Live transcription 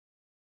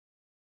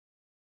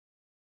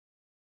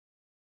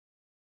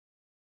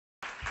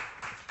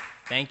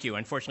Thank you.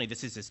 Unfortunately,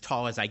 this is as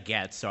tall as I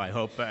get, so I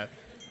hope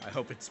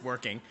it's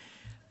working.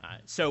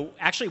 So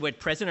actually what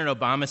President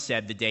Obama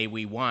said the day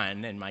we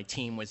won, and my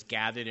team was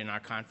gathered in our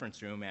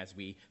conference room as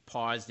we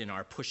paused in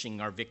our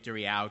pushing our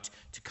victory out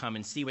to come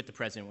and see what the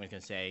president was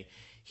going to say,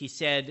 he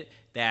said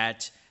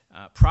that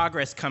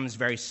progress comes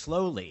very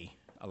slowly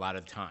a lot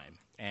of the time,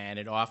 and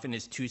it often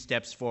is 2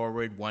 steps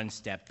forward, 1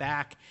 step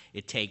back.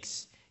 It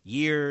takes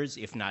years,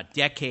 if not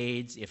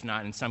decades, if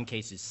not in some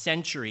cases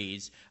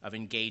centuries of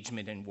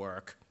engagement and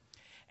work.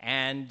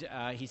 And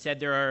he said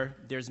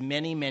there's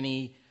many,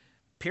 many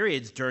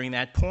periods during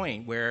that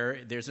point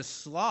where there's a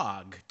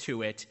slog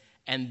to it,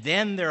 and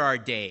then there are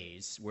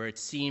days where it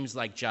seems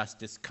like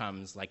justice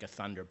comes like a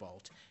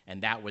thunderbolt,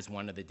 and that was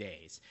one of the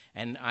days.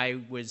 And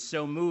I was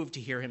so moved to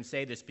hear him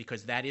say this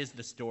because that is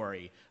the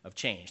story of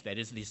change. That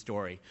is the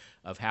story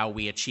of how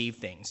we achieve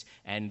things.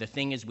 And the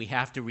thing is, we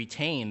have to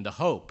retain the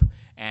hope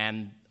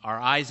and our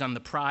eyes on the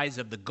prize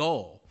of the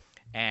goal,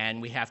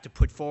 and we have to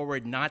put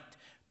forward not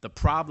the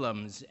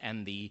problems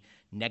and the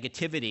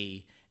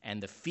negativity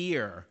and the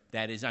fear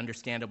that is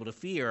understandable to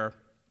fear,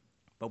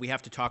 but we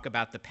have to talk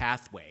about the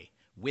pathway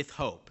with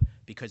hope,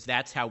 because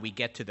that's how we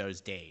get to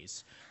those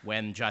days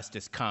when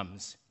justice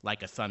comes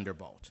like a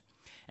thunderbolt.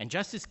 And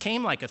justice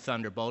came like a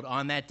thunderbolt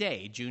on that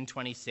day, June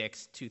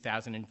 26,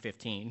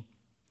 2015,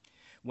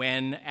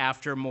 when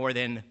after more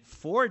than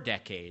 4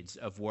 decades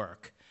of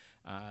work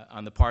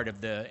on the part of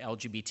the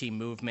LGBT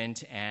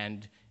movement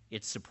and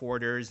its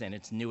supporters and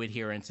its new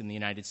adherents in the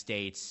United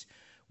States,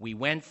 we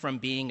went from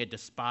being a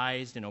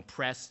despised and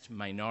oppressed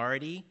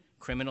minority,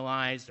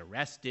 criminalized,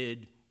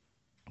 arrested,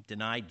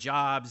 denied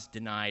jobs,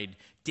 denied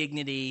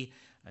dignity,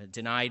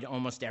 denied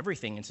almost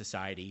everything in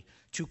society,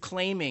 to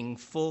claiming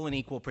full and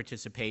equal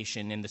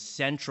participation in the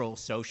central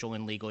social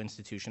and legal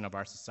institution of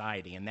our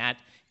society. And that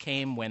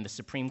came when the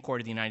Supreme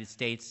Court of the United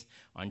States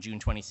on June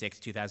 26,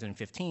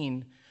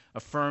 2015,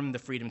 affirmed the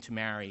freedom to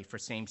marry for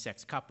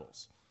same-sex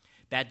couples.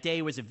 That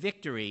day was a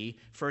victory,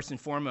 first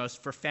and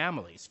foremost, for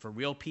families, for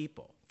real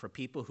people, for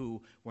people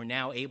who were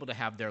now able to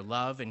have their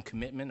love and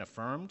commitment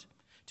affirmed,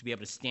 to be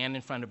able to stand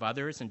in front of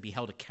others and be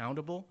held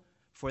accountable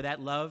for that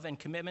love and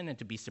commitment and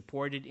to be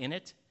supported in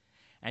it,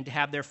 and to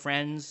have their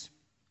friends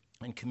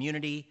and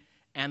community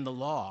and the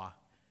law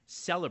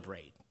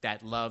celebrate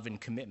that love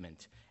and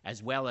commitment,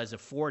 as well as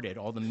afforded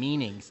all the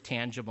meanings,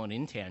 tangible and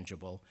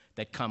intangible,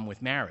 that come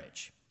with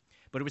marriage.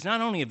 But it was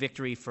not only a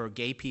victory for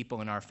gay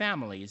people and our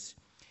families,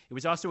 it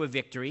was also a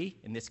victory,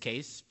 in this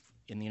case,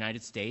 in the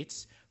United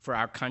States, for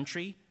our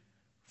country,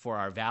 for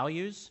our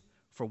values,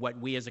 for what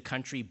we as a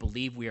country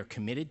believe we are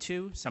committed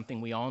to,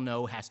 something we all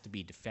know has to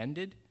be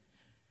defended,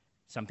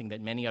 something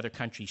that many other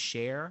countries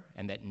share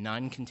and that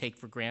none can take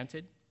for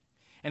granted.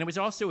 And it was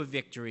also a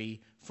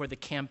victory for the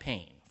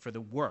campaign, for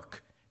the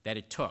work that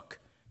it took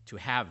to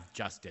have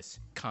justice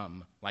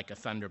come like a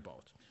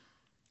thunderbolt.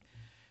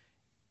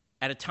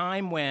 At a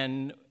time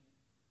when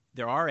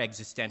there are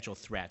existential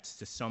threats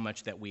to so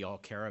much that we all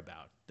care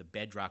about, the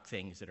bedrock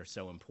things that are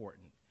so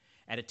important.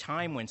 At a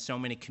time when so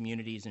many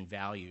communities and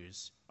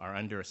values are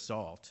under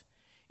assault,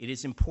 it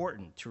is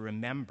important to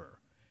remember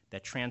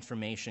that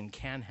transformation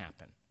can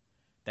happen,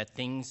 that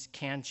things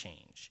can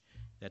change,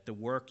 that the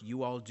work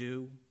you all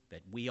do,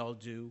 that we all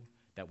do,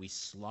 that we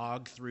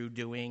slog through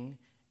doing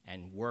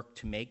and work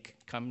to make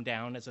come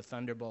down as a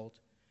thunderbolt,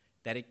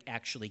 that it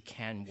actually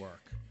can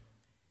work,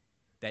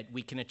 that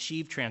we can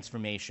achieve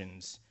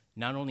transformations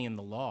not only in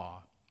the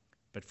law,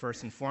 but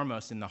first and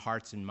foremost in the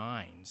hearts and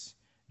minds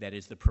that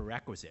is the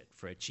prerequisite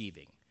for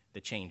achieving the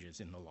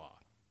changes in the law.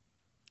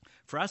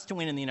 For us to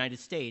win in the United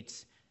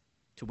States,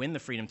 to win the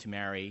freedom to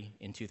marry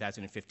in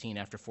 2015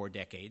 after 4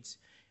 decades,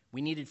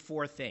 we needed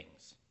 4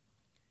 things.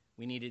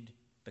 We needed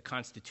the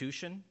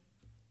Constitution,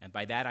 and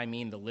by that I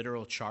mean the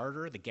literal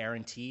charter, the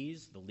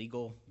guarantees, the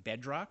legal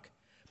bedrock,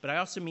 but I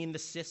also mean the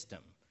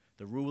system,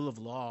 the rule of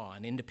law,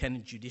 an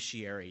independent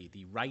judiciary,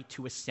 the right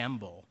to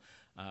assemble,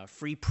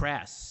 free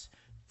press,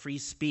 free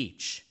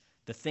speech,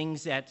 the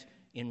things that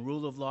in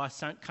rule of law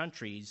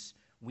countries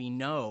we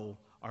know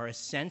are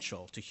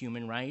essential to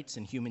human rights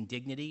and human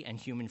dignity and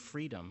human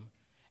freedom,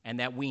 and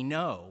that we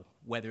know,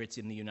 whether it's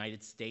in the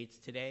United States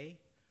today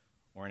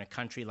or in a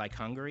country like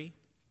Hungary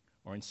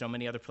or in so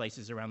many other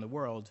places around the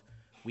world,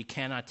 we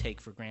cannot take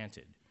for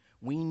granted.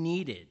 We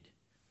needed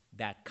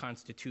that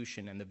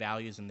Constitution and the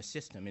values in the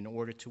system in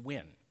order to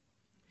win.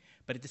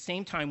 But at the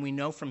same time, we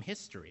know from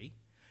history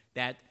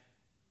that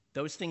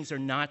those things are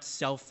not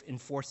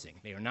self-enforcing.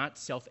 They are not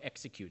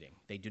self-executing.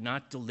 They do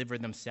not deliver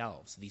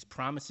themselves. These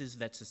promises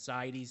that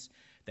societies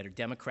that are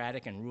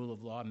democratic and rule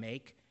of law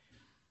make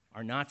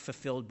are not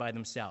fulfilled by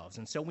themselves.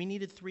 And so we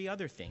needed 3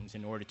 other things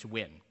in order to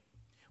win.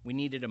 We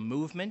needed a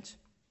movement,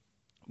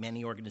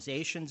 many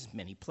organizations,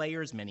 many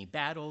players, many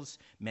battles,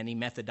 many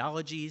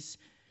methodologies,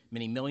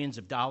 many millions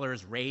of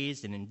dollars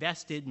raised and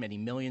invested, many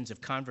millions of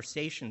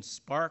conversations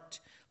sparked,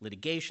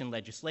 litigation,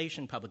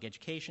 legislation, public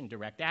education,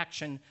 direct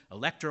action,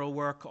 electoral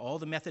work, all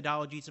the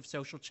methodologies of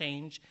social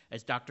change,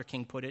 as Dr.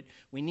 King put it.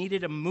 We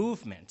needed a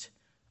movement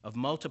of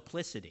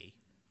multiplicity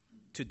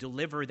to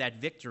deliver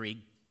that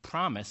victory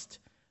promised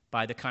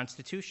by the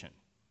Constitution.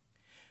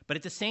 But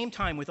at the same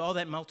time, with all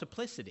that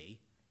multiplicity,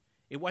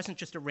 it wasn't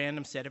just a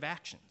random set of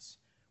actions,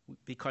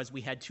 because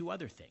we had two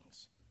other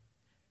things.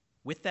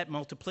 With that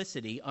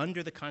multiplicity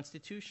under the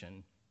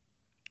Constitution,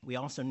 we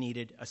also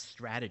needed a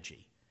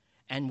strategy,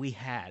 and we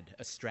had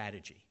a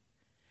strategy.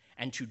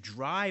 And to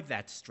drive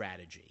that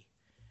strategy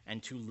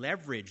and to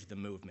leverage the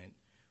movement,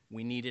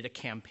 we needed a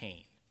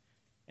campaign,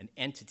 an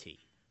entity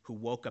who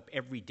woke up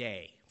every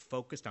day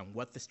focused on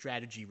what the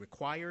strategy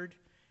required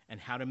and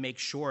how to make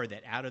sure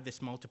that out of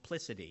this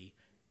multiplicity,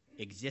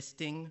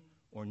 existing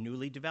or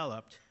newly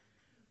developed,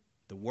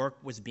 the work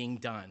was being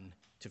done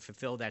to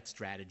fulfill that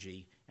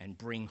strategy and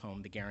bring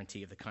home the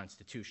guarantee of the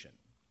Constitution.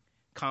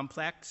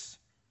 Complex,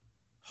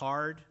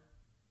 hard,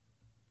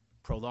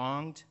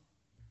 prolonged,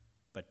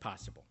 but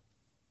possible.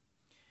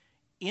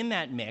 In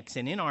that mix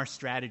and in our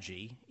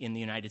strategy in the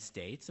United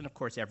States, and of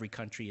course every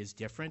country is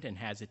different and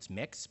has its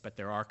mix, but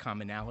there are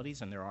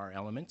commonalities and there are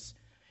elements.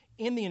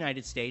 In the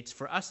United States,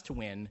 for us to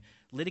win,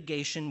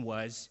 litigation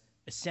was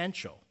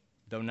essential,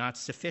 though not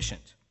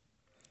sufficient.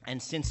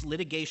 And since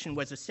litigation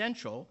was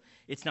essential,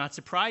 it's not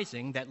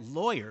surprising that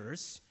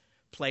lawyers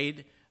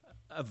played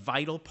a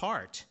vital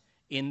part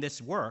in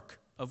this work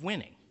of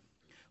winning.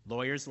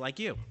 Lawyers like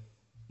you,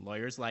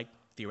 lawyers like,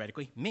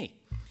 theoretically, me.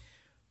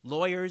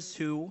 Lawyers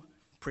who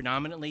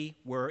predominantly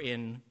were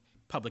in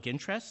public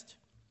interest,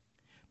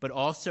 but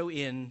also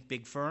in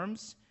big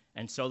firms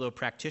and solo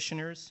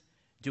practitioners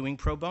doing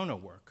pro bono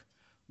work.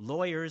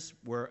 Lawyers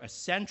were a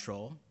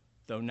central,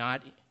 though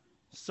not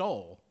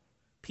sole,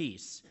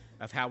 piece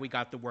of how we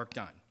got the work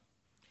done.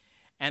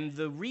 And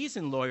the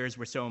reason lawyers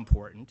were so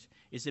important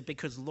is that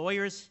because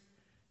lawyers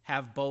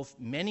have both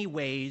many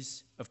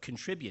ways of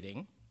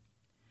contributing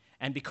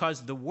and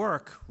because the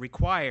work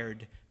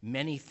required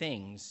many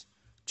things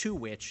to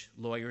which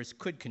lawyers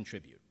could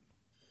contribute.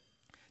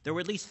 There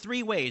were at least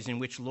three ways in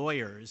which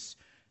lawyers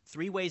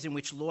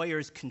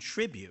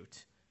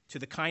contribute to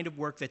the kind of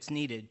work that's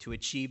needed to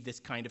achieve this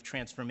kind of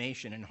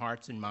transformation in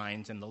hearts and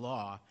minds and the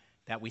law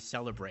that we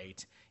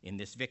celebrate in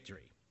this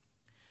victory.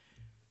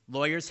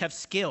 Lawyers have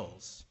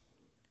skills,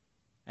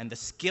 and the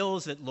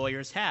skills that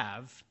lawyers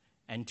have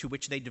and to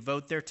which they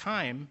devote their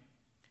time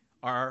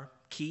are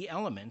key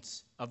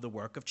elements of the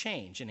work of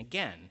change. And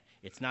again,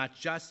 it's not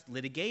just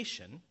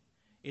litigation,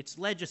 it's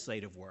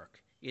legislative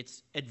work,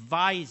 it's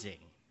advising,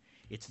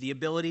 it's the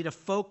ability to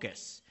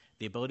focus,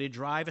 the ability to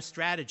drive a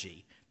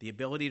strategy, the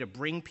ability to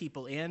bring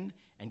people in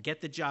and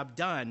get the job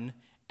done,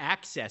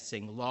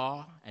 accessing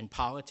law and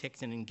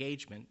politics and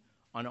engagement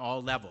on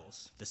all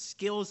levels. The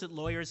skills that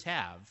lawyers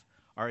have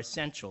are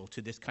essential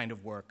to this kind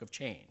of work of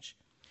change.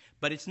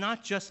 But it's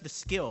not just the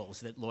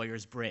skills that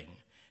lawyers bring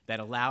that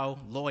allow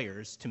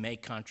lawyers to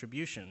make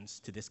contributions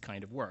to this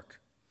kind of work.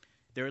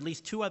 There are at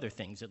least two other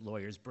things that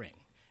lawyers bring,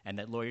 and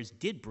that lawyers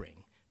did bring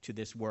to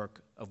this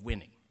work of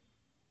winning.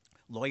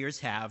 Lawyers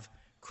have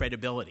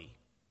credibility,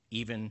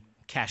 even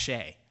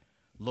cachet.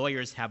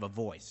 Lawyers have a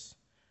voice.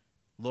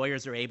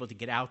 Lawyers are able to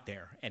get out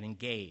there and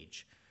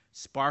engage,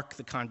 spark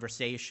the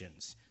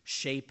conversations,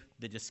 shape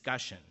the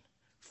discussion,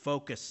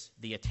 focus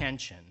the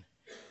attention,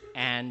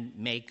 and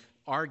make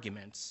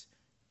arguments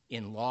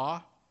in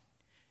law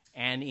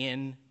and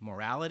in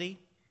morality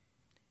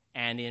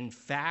and in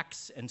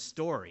facts and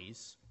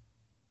stories,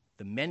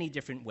 the many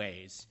different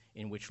ways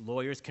in which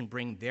lawyers can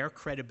bring their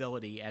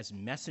credibility as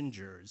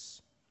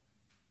messengers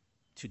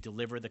to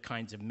deliver the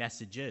kinds of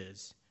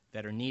messages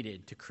that are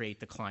needed to create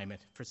the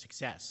climate for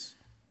success.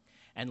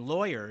 And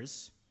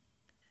lawyers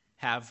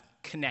have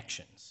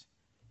connections,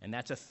 and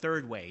that's a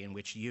third way in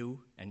which you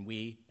and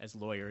we as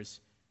lawyers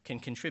can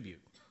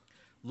contribute.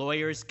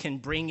 Lawyers can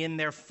bring in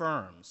their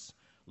firms.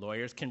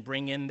 Lawyers can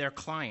bring in their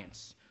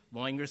clients.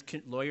 Lawyers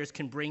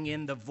can bring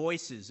in the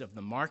voices of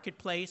the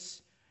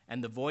marketplace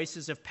and the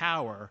voices of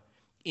power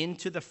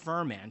into the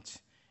ferment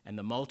and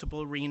the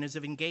multiple arenas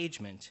of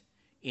engagement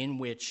in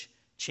which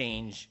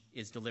change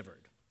is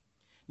delivered.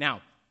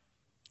 Now,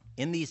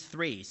 in these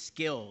three,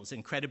 skills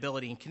and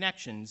credibility and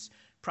connections,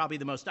 probably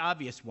the most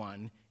obvious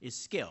one is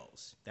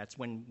skills. That's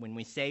when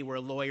we say we're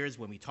lawyers,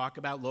 when we talk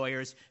about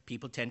lawyers,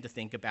 people tend to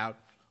think about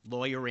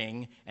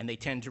lawyering, and they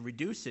tend to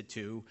reduce it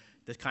to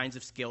the kinds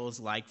of skills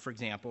like, for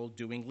example,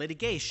 doing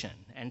litigation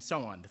and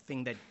so on, the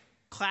thing that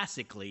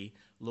classically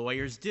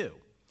lawyers do.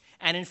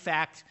 And in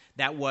fact,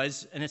 that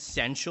was an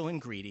essential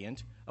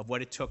ingredient of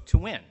what it took to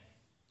win.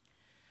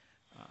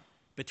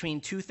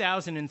 Between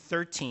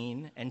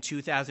 2013 and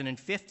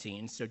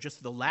 2015, so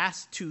just the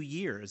last 2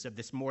 years of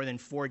this more than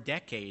 4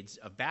 decades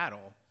of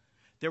battle,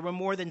 there were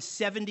more than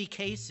 70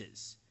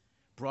 cases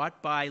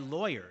brought by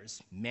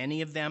lawyers,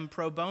 many of them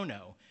pro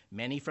bono,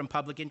 many from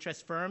public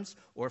interest firms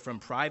or from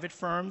private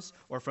firms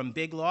or from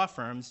big law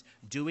firms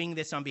doing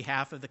this on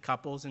behalf of the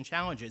couples and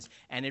challenges.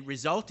 And it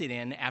resulted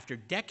in, after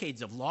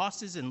decades of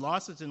losses and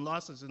losses and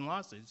losses and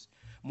losses,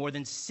 more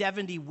than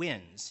 70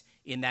 wins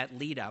in that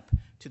lead up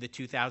to the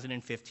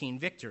 2015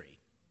 victory.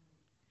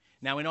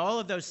 Now, in all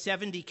of those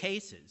 70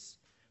 cases,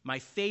 my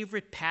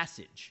favorite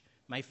passage,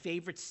 my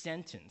favorite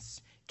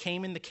sentence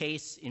came in the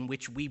case in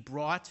which we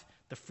brought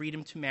the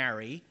freedom to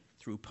marry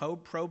through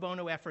pro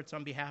bono efforts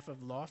on behalf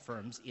of law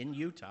firms in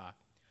Utah,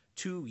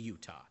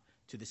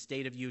 to the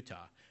state of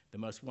Utah,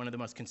 one of the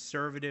most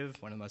conservative,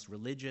 one of the most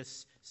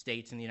religious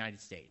states in the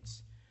United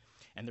States.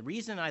 And the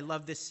reason I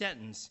love this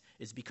sentence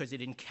is because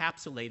it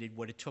encapsulated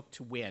what it took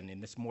to win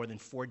in this more than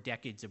 4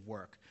 decades of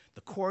work.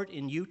 The court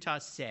in Utah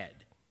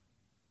said,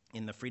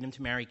 in the Freedom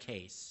to Marry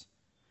case,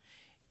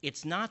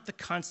 it's not the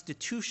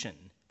Constitution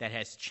that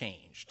has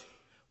changed.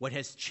 What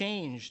has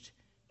changed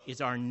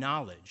is our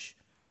knowledge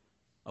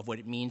of what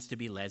it means to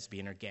be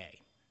lesbian or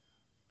gay.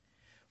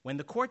 When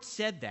the court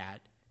said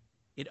that,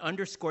 it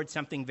underscored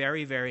something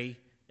very, very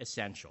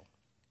essential,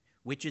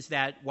 which is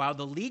that while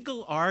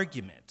the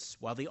arguments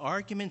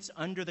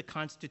under the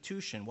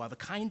Constitution, while the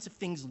kinds of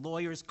things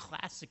lawyers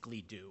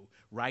classically do,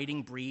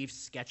 writing briefs,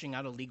 sketching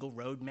out a legal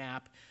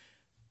roadmap,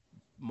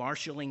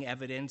 marshaling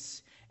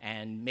evidence,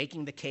 and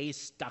making the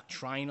case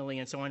doctrinally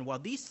and so on, while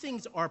these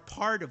things are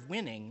part of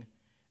winning,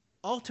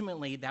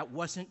 ultimately that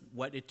wasn't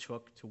what it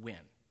took to win.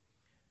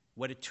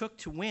 What it took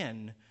to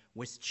win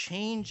was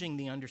changing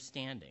the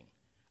understanding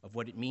of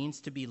what it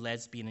means to be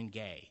lesbian and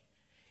gay.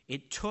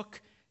 It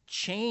took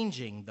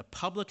changing the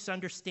public's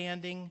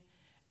understanding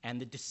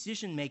and the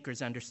decision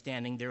makers'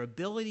 understanding, their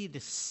ability to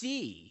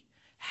see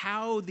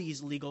how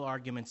these legal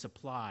arguments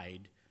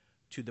applied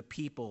to the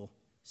people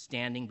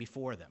standing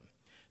before them.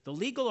 The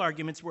legal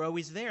arguments were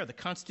always there. The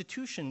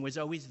Constitution was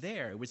always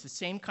there. It was the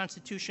same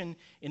Constitution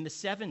in the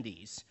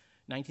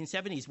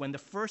 1970s, when the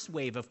first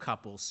wave of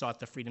couples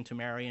sought the freedom to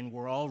marry and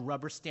were all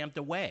rubber-stamped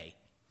away.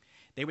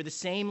 They were the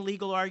same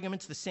legal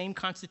arguments, the same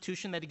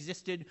Constitution that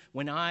existed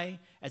when I,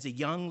 as a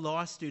young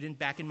law student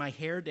back in my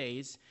hair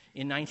days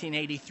in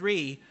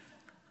 1983,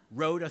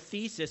 wrote a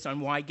thesis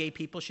on why gay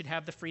people should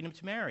have the freedom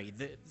to marry.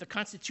 The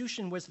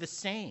Constitution was the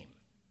same.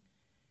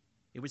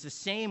 It was the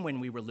same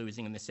when we were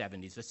losing in the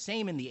 70s, the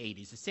same in the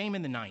 80s, the same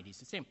in the 90s,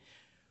 the same.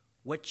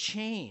 What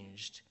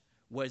changed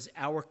was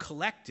our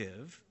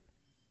collective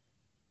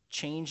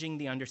changing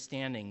the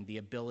understanding, the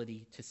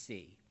ability to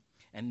see.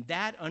 And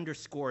that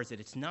underscores that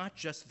it's not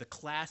just the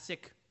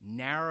classic,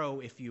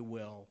 narrow, if you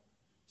will,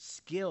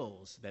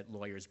 skills that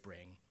lawyers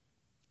bring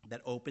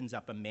that opens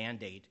up a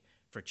mandate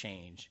for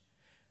change.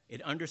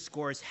 It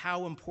underscores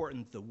how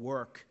important the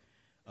work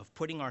of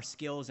putting our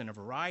skills in a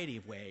variety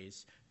of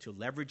ways to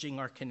leveraging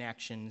our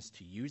connections,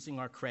 to using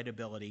our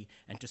credibility,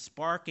 and to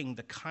sparking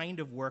the kind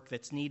of work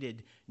that's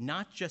needed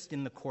not just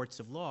in the courts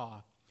of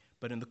law,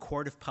 but in the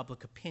court of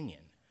public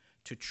opinion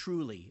to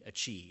truly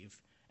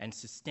achieve and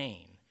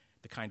sustain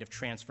the kind of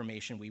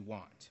transformation we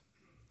want.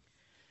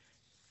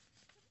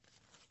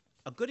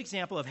 A good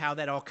example of how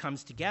that all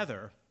comes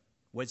together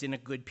was in a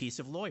good piece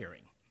of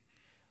lawyering.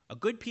 A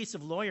good piece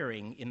of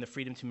lawyering in the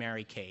Freedom to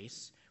Marry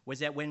case was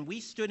that when we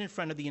stood in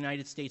front of the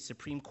United States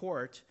Supreme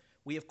Court,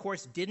 we of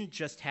course didn't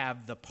just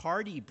have the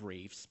party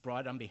briefs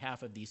brought on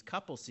behalf of these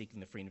couples seeking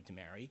the freedom to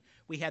marry.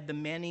 We had the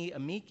many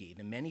amici,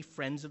 the many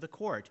friends of the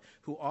court,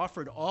 who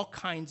offered all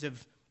kinds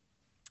of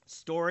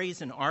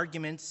stories and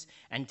arguments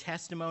and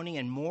testimony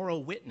and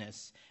moral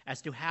witness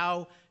as to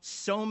how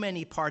so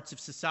many parts of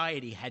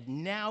society had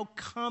now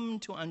come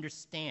to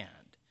understand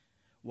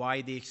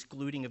why the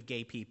excluding of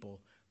gay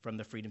people from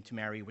the freedom to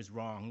marry was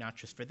wrong, not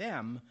just for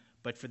them,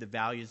 but for the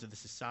values of the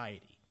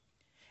society.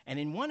 And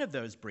in one of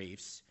those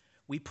briefs,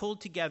 we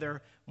pulled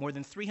together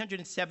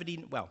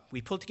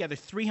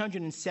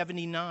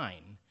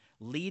 379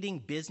 leading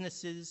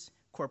businesses,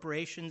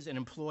 corporations, and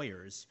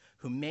employers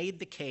who made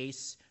the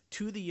case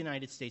to the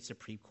United States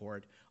Supreme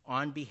Court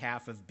on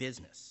behalf of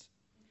business.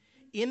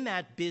 In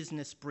that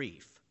business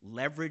brief,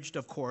 leveraged,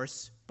 of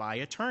course, by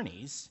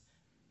attorneys,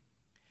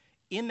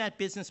 in that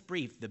business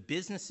brief, the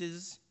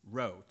businesses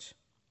wrote,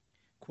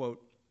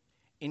 quote,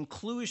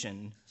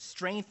 "Inclusion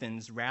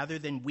strengthens rather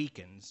than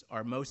weakens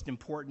our most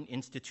important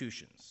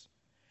institutions.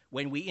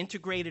 When we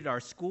integrated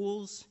our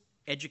schools,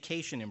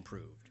 education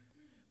improved.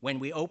 When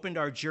we opened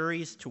our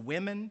juries to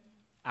women,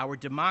 our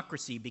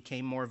democracy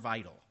became more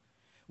vital.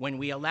 When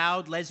we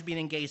allowed lesbian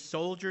and gay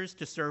soldiers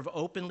to serve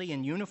openly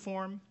in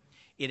uniform,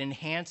 it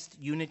enhanced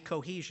unit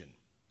cohesion.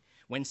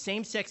 When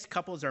same-sex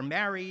couples are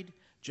married,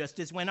 just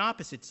as when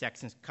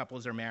opposite-sex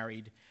couples are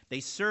married, they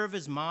serve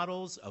as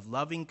models of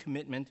loving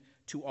commitment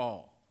to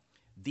all.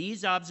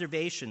 These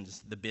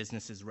observations," the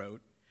businesses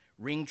wrote,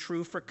 "ring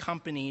true for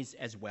companies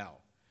as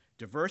well.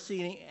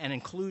 Diversity and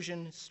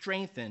inclusion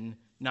strengthen,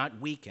 not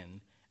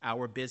weaken,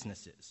 our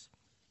businesses."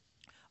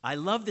 I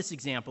love this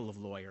example of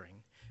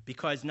lawyering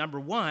because, number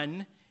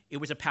one, it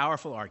was a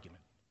powerful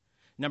argument.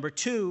 Number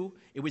two,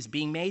 it was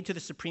being made to the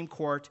Supreme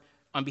Court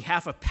on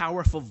behalf of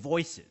powerful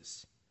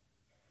voices.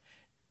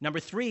 Number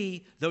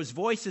three, those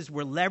voices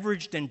were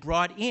leveraged and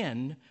brought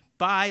in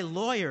by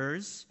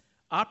lawyers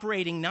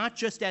operating not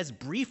just as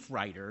brief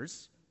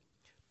writers,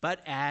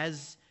 but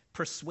as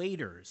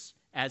persuaders,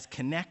 as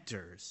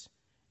connectors,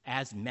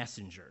 as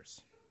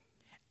messengers.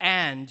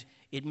 And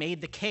it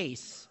made the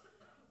case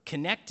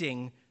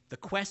connecting the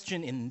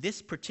question in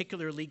this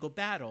particular legal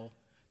battle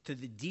to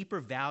the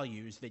deeper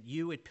values that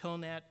you at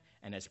PILnet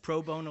and as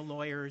pro bono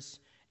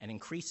lawyers and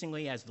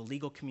increasingly as the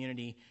legal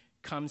community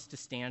comes to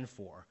stand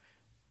for.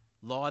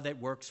 law that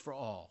works for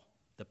all,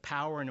 the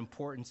power and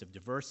importance of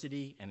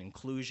diversity and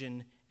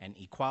inclusion and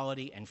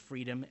equality and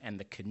freedom and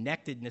the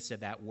connectedness of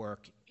that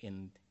work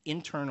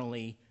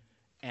internally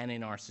and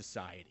in our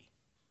society.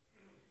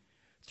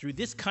 Through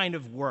this kind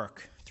of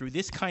work, through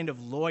this kind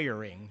of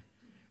lawyering,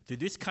 through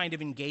this kind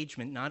of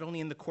engagement, not only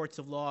in the courts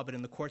of law but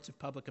in the courts of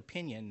public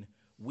opinion,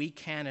 we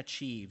can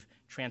achieve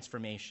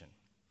transformation.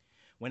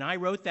 When I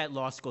wrote that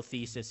law school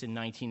thesis in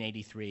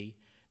 1983,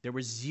 there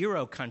were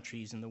 0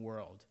 countries in the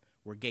world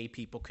where gay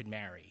people could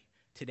marry.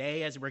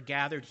 Today, as we're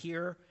gathered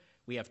here,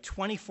 we have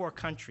 24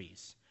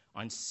 countries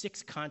on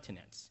 6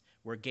 continents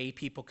where gay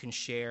people can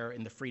share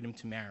in the freedom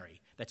to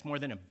marry. That's more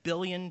than 1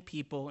 billion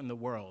people in the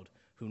world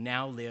who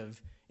now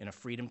live in a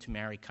freedom to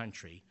marry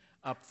country,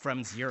 up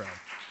from 0.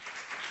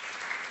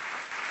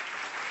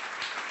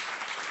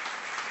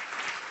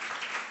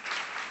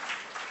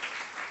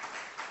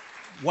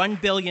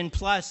 $1 billion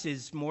plus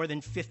is more than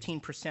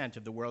 15%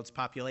 of the world's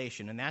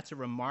population, and that's a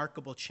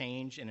remarkable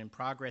change and in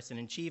progress and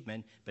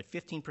achievement, but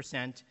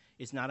 15%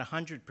 is not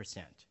 100%.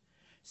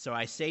 So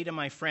I say to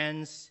my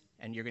friends,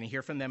 and you're going to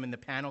hear from them in the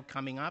panel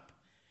coming up,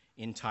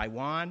 in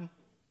Taiwan,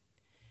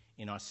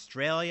 in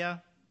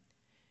Australia,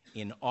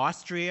 in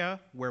Austria,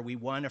 where we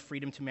won a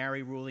freedom to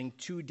marry ruling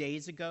 2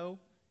 days ago,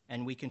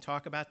 and we can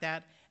talk about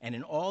that, and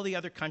in all the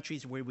other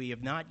countries where we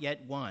have not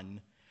yet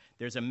won,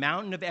 there's a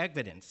mountain of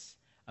evidence,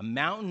 a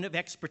mountain of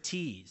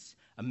expertise,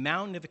 a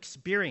mountain of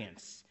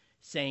experience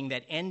saying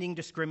that ending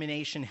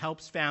discrimination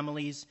helps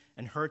families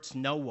and hurts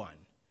no one.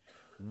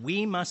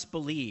 We must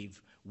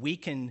believe we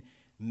can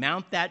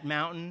mount that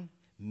mountain,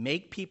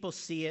 make people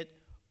see it,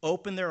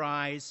 open their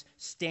eyes,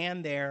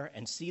 stand there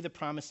and see the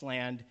promised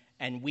land,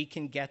 and we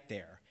can get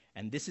there.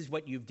 And this is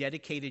what you've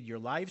dedicated your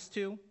lives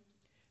to.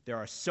 There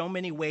are so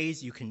many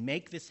ways you can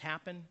make this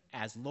happen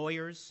as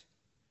lawyers,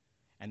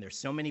 and there's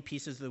so many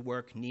pieces of the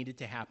work needed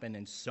to happen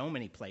in so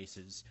many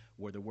places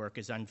where the work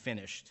is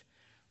unfinished.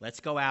 Let's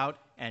go out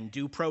and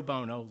do pro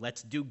bono,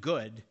 let's do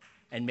good,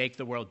 and make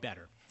the world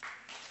better.